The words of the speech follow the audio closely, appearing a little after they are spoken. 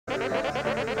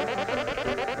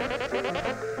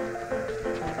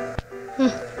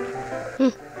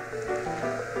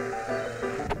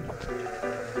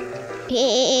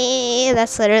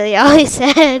That's literally all he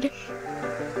said.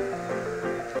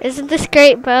 Isn't this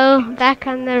great, Bo? Back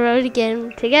on the road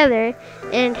again together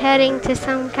and heading to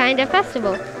some kind of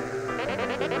festival.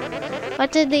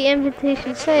 What did the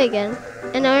invitation say again?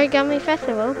 An origami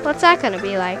festival? What's that gonna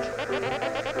be like?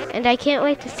 And I can't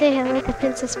wait to say hello to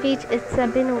Princess Peach. It's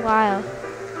been a while.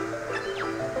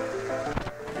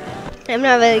 I'm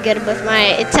not really good with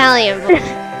my Italian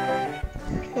voice.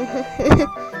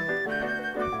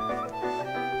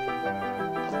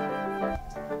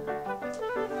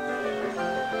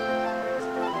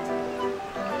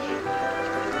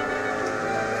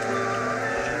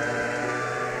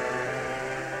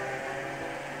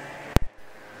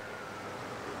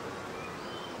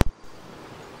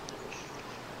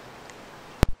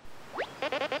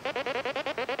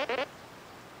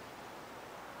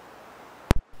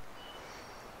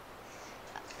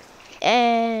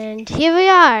 And here we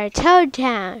are, Toad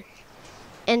Town.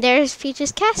 And there's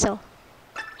Peach's castle.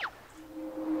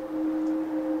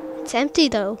 It's empty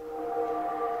though.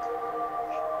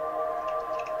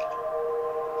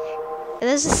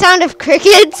 There's the sound of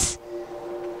crickets.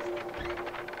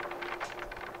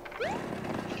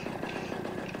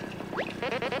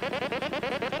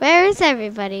 Where is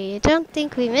everybody? You don't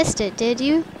think we missed it, did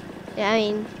you? I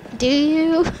mean, do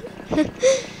you?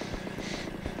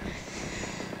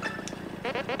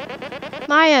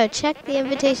 Mario, check the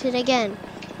invitation again.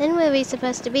 When were we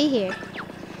supposed to be here?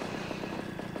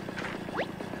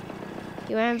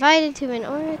 You are invited to an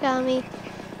origami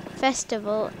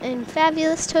festival in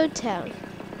fabulous Toad Town.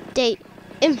 Date,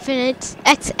 Infinite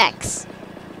XX.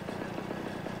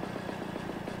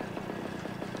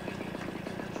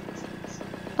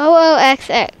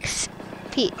 OOXX.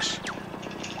 Peach.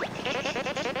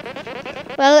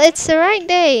 Well, it's the right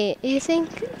day. You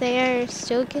think they are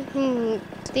still getting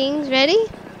things ready?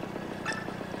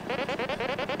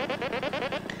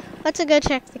 Let's go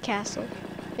check the castle.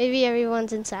 Maybe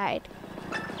everyone's inside.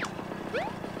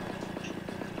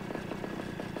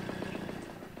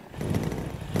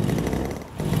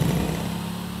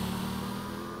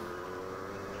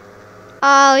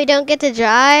 Oh, we don't get to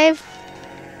drive?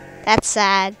 That's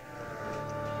sad.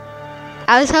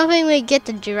 I was hoping we'd get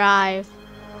to drive.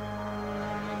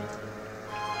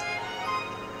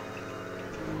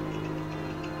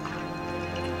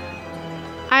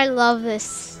 I love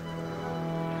this.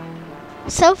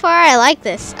 So far, I like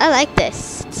this. I like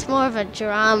this. It's more of a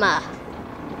drama.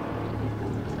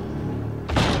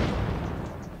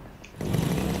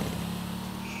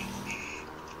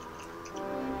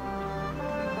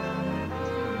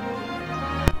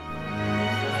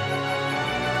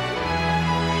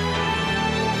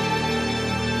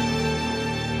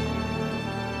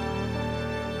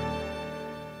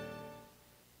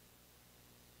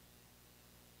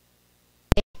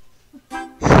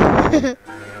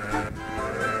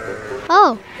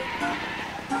 Oh,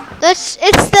 it's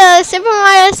the Super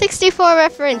Mario 64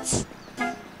 reference.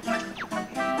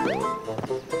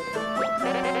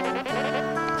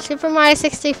 Super Mario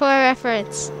 64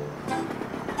 reference.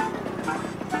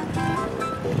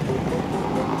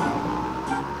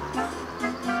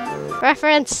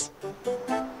 Reference.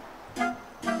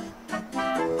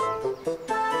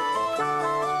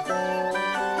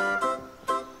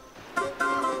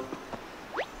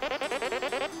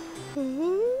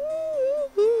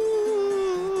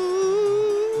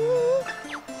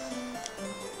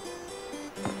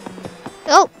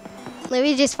 Oh,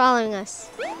 Luigi's following us.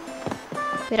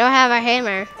 We don't have our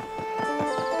hammer.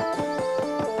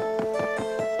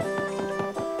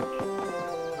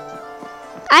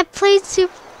 I played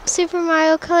Super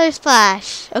Mario Color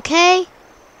Splash, okay?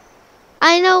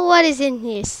 I know what is in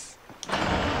this. I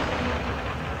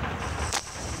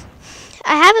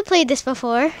haven't played this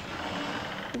before,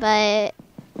 but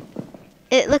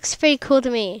it looks pretty cool to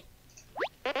me.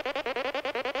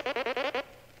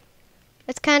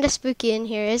 It's kind of spooky in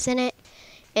here, isn't it?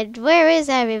 And where is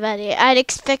everybody? I'd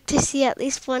expect to see at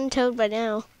least one Toad by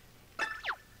now.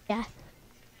 Yeah.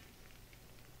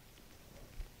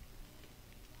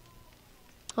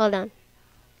 Hold on.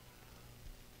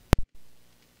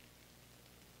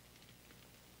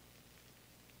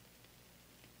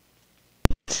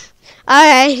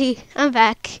 Alrighty, I'm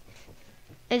back.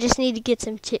 I just need to get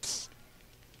some chips.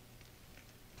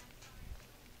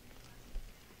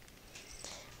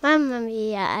 Mamma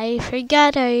mia, I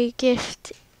forgot our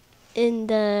gift in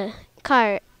the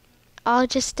cart. I'll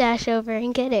just dash over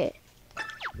and get it.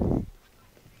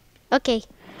 Okay.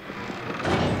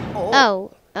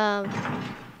 Oh,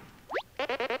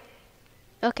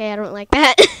 okay, I don't like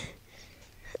that.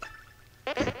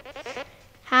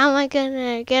 How am I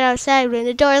gonna get outside when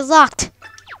the door is locked?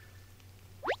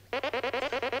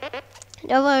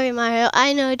 Don't worry, Mario.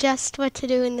 I know just what to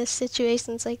do in this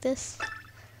situations like this.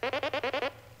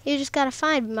 You just gotta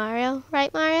find Mario,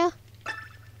 right, Mario?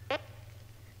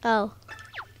 Oh.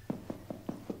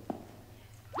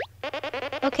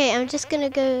 Okay, I'm just gonna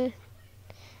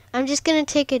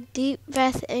take a deep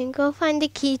breath and go find the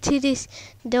key to this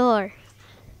door.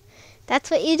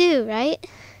 That's what you do, right?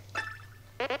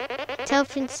 Tell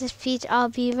Princess Peach I'll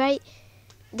be right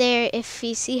there if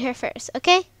you see her first.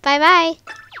 Okay? Bye-bye.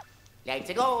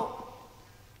 Let's go.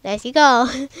 There you go.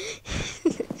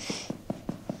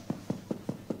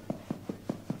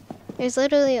 There's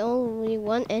literally only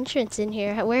one entrance in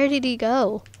here. Where did he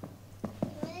go?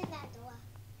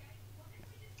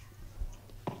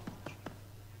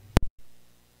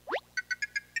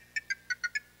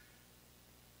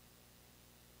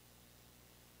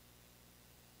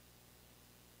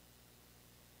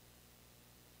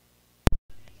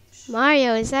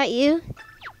 Mario, is that you?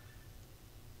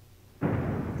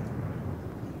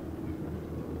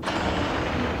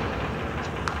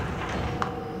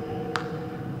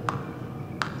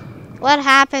 What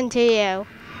happened to you?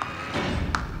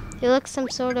 You look some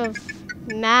sort of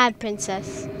mad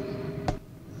princess.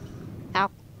 Ow.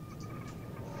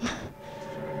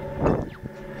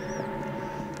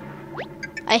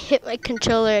 I hit my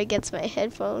controller against my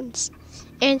headphones.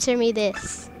 Answer me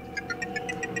this.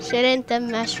 Shouldn't the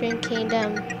Mushroom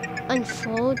Kingdom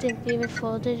unfold and be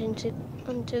refolded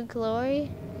into glory?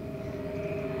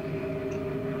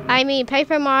 I mean,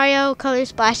 Paper Mario Color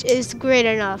Splash is great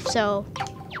enough, so...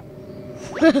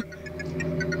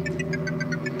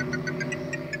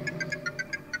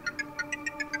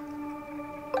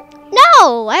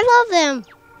 No! I love them!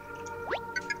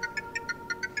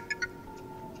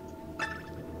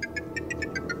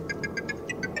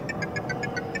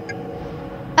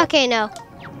 Okay, no.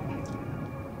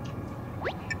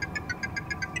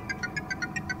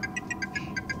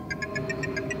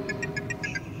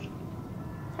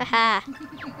 Haha.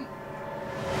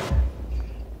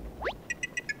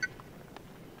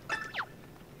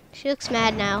 She looks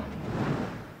mad now.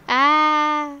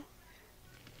 Ah.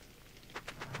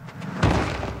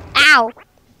 Ow.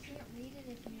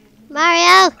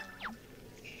 Mario!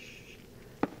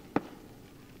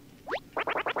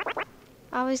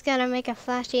 Always gotta make a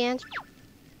flashy answer.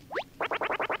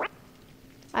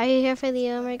 Are you here for the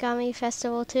Origami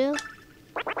Festival too?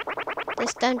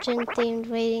 This dungeon-themed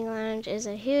waiting lounge is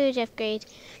a huge upgrade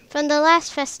from the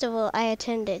last festival I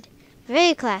attended.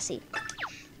 Very classy.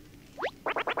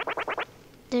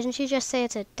 Didn't you just say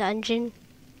it's a dungeon?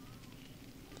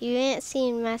 You ain't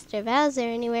seen Master Bowser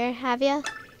anywhere, have ya?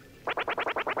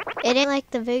 It ain't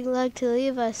like the big lug to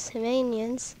leave us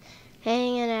minions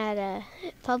hanging at a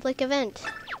public event.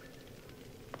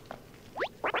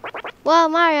 Whoa,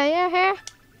 Mario, you're here?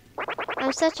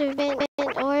 I'm such a fan,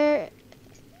 or...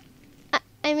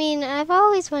 I mean, I've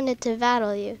always wanted to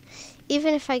battle you.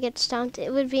 Even if I get stomped,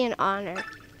 it would be an honor.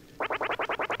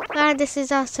 Ah, this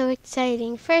is all so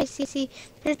exciting. First, you see,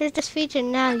 there's this feature,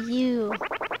 now you.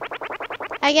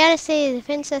 I gotta say, the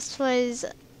princess was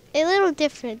a little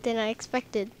different than I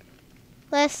expected.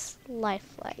 Less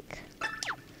lifelike.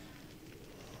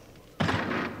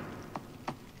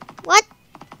 What?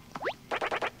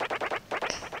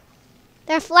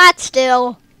 They're flat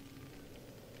still.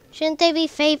 Shouldn't they be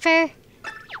paper?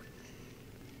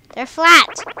 They're flat.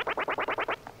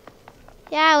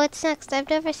 Yeah, what's next? I've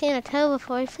never seen a toad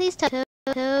before. Please tell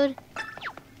Toad.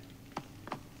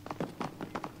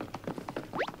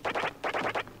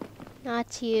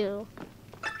 Not you.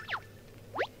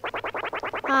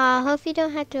 Aw, hope you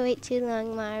don't have to wait too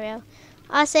long, Mario.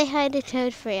 I'll say hi to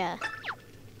Toad for ya.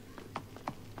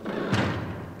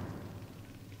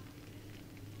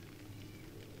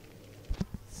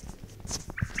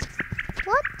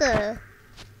 What the?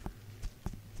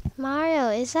 Mario,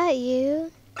 is that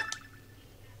you?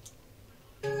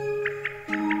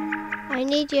 I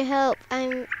need your help.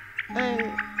 I'm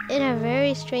in a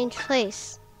very strange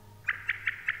place.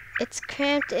 It's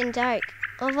cramped and dark,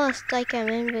 almost like I'm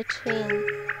in between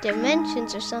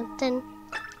dimensions or something.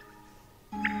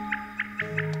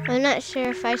 I'm not sure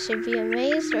if I should be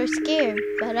amazed or scared,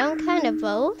 but I'm kind of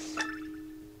both.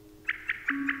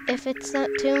 If it's not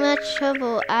too much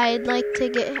trouble, I'd like to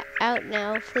get out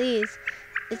now, please.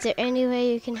 Is there any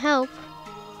way you can help?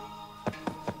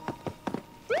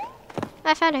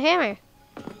 I found a hammer.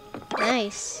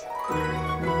 Nice.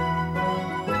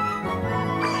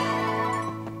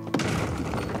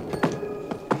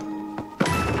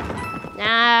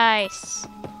 Nice.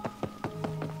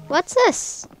 What's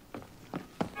this?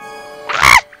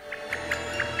 Ah!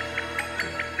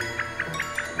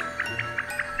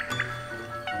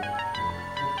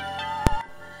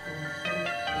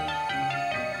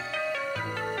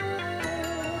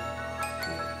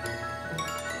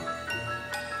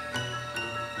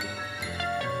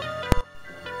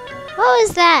 What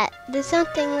was that? Did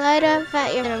something light up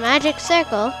at your magic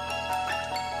circle?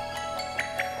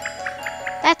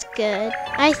 That's good.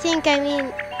 I'm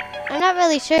not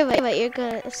really sure what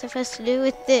you're supposed to do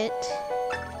with it.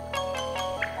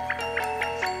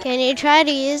 Can you try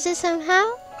to use it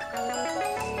somehow?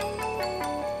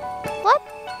 What?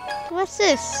 What's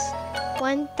this?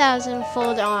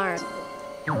 1,000-fold arm.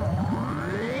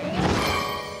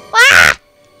 Ah!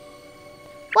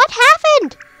 What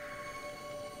happened?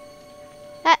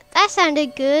 That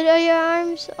sounded good. Are your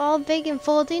arms all big and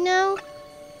foldy now?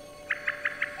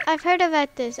 I've heard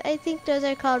about this. I think those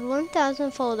are called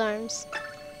 1,000-fold arms.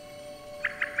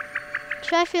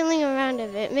 Try feeling around a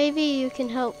bit. Maybe you can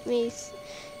help me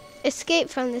escape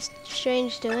from this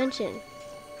strange dimension.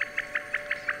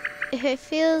 If it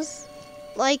feels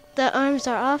like the arms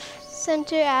are off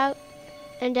center, out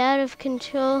and out of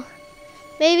control,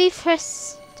 maybe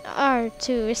press R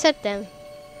to reset them.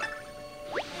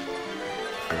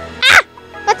 Ah!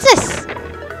 What's this?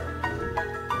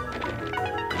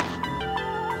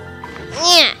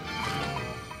 Yeah.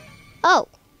 Oh,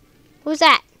 who's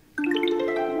that?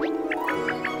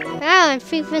 Wow, I'm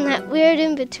free from that weird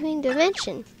in-between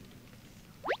dimension.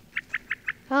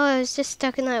 Oh, I was just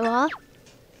stuck in that wall.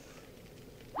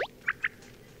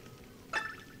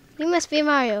 You must be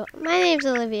Mario. My name's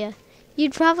Olivia.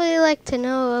 You'd probably like to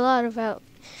know a lot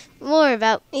more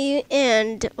about me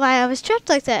and why I was trapped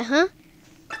like that, huh?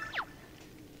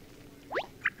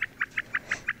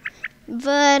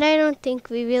 But I don't think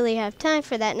we really have time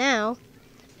for that now.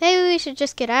 Maybe we should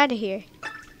just get out of here.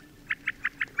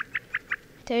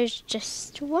 There's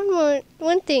just one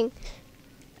thing.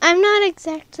 I'm not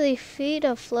exactly free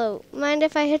to float. Mind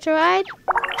if I hitch a ride?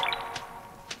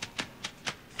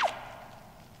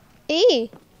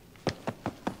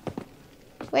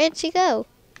 Where'd she go?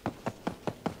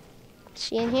 Is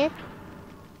she in here?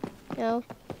 No.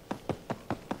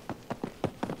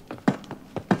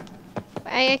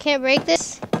 I can't break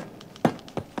this.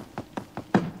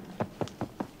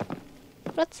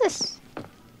 What's this?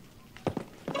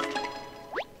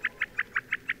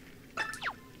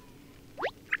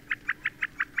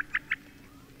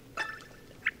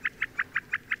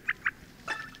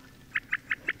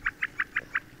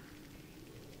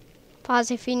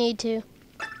 Pause if you need to.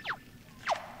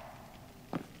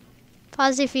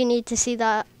 Pause if you need to see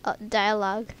the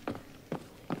dialogue.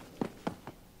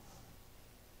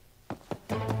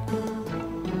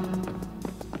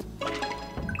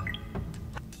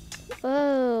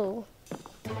 Whoa.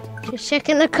 Just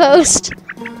checking the coast.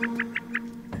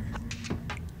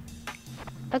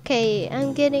 Okay,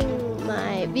 I'm getting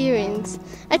my bearings.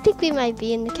 I think we might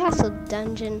be in the castle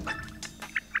dungeon.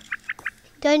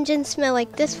 Dungeons smell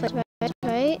like this place,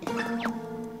 right?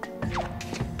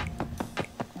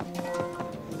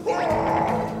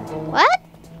 What?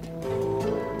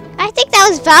 I think that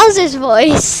was Bowser's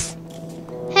voice.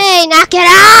 Hey, knock it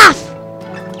off!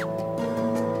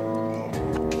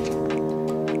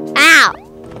 Ow!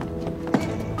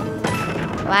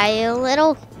 Why, you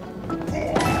little...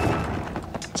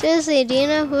 Seriously, do you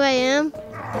know who I am?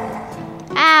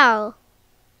 Ow!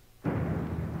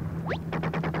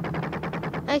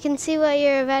 I can see what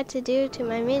you're about to do to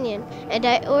my minion, and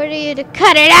I order you to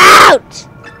cut it out!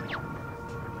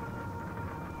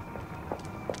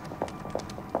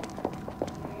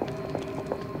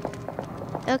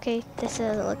 Okay, this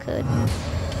doesn't look good.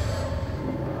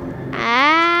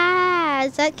 Ah,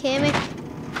 is that Kamek?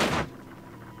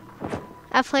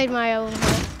 I played Mario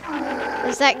before.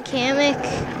 Is that Kamek?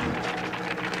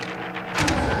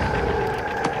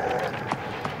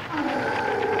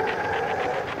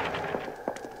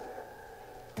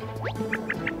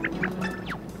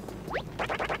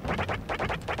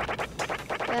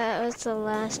 That was the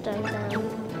last I've done.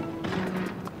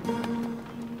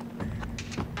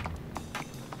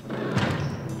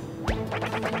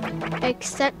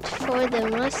 Except for the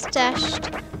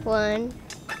mustached one.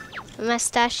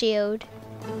 Mustachioed.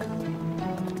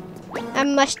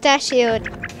 I'm mustachioed.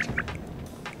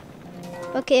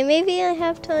 Okay, maybe I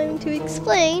have time to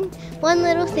explain one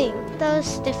little thing. Those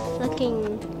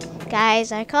stiff-looking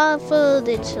guys are called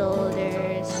folded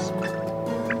shoulders.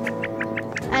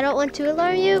 I don't want to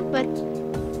alarm you, but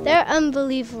they're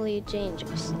unbelievably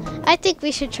dangerous. I think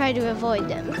we should try to avoid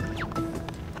them.